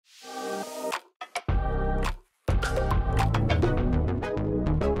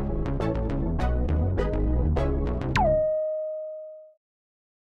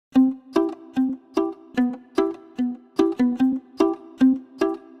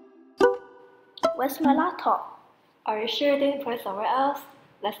Where's my laptop? Are you sure you didn't put it somewhere else?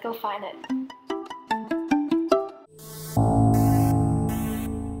 Let's go find it.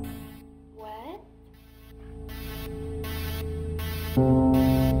 What?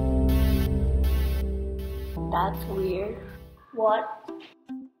 That's weird. What?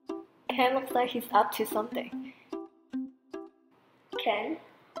 Ken looks like he's up to something. Ken?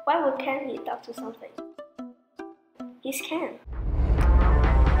 Why would Ken be up to something? He's Ken.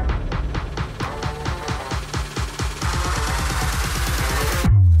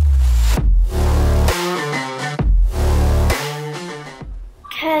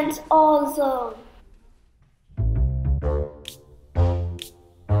 Ken's awesome.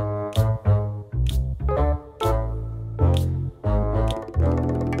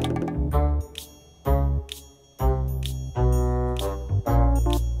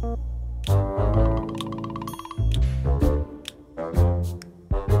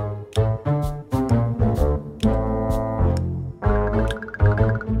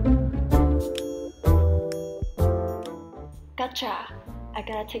 Gotcha! I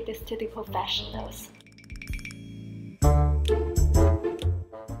gotta take this to the professionals.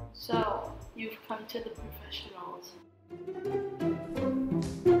 So, you've come to the professionals.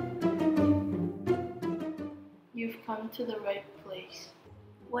 You've come to the right place.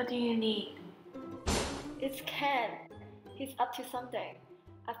 What do you need? It's Ken. He's up to something.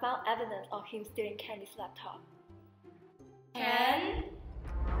 I found evidence of him stealing Candy's laptop. Ken?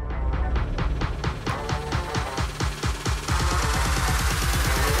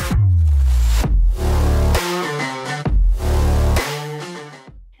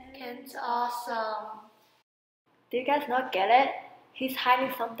 Ken's awesome. Do you guys not get it? He's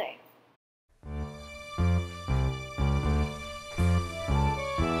hiding something.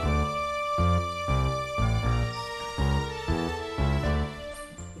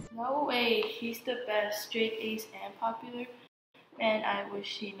 No way, he's the best, straight A's and popular, and I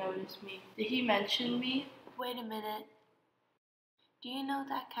wish he noticed me. Did he mention me? Wait a minute. Do you know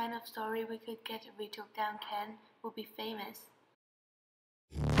that kind of story we could get if we took down Ken would be famous?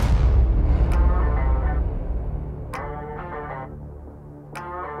 We'd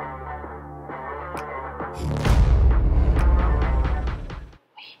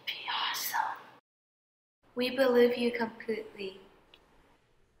be awesome. We believe you completely.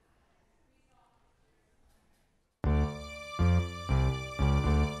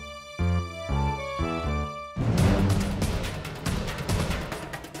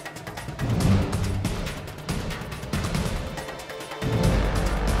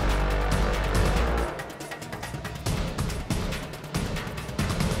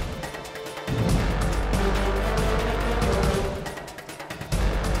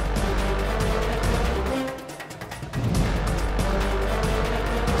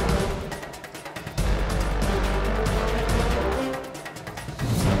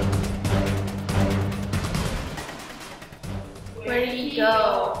 Where did he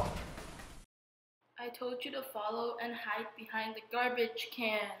go? I told you to follow and hide behind the garbage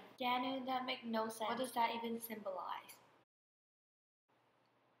can. Daniel, that makes no sense. What does that even symbolize?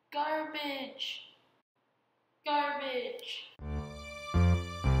 Garbage! Garbage!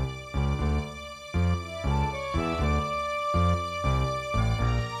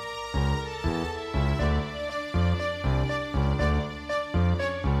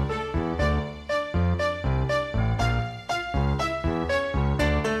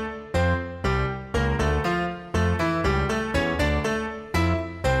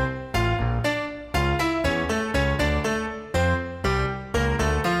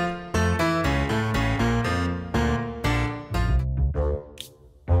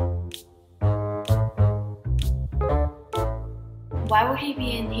 Why would he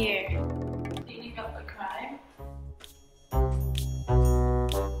be in here? Cleaning up a crime?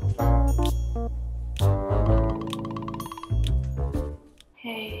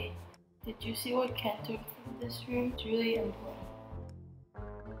 Hey, did you see what Ken took from this room? It's really important.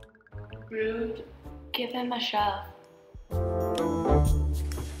 Rude. Give him a shove.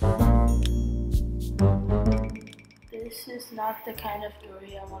 This is not the kind of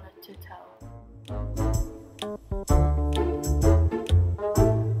story I wanted to tell.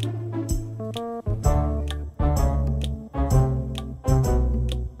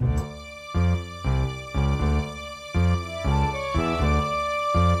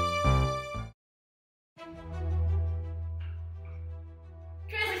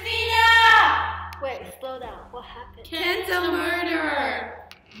 Wait, slow down. What happened? Ken's a murderer!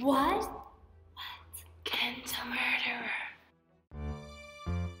 What? Ken's a murderer.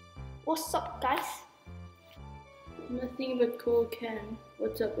 What's up, guys? Nothing but cool Ken.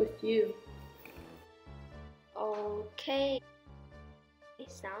 What's up with you? Okay.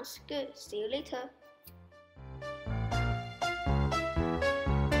 Sounds good. See you later.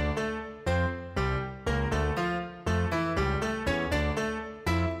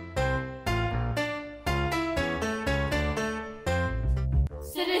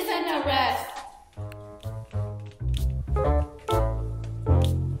 Citizen arrest!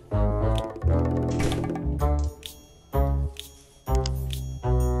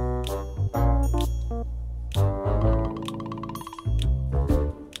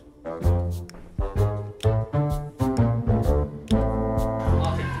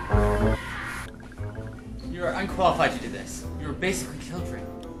 You are unqualified to do this. You are basically children.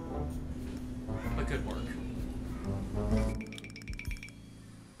 But good work.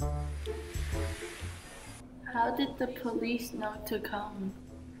 How did the police know to come?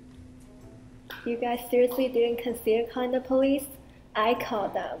 You guys seriously didn't consider calling the police? I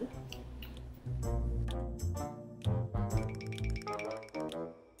called them.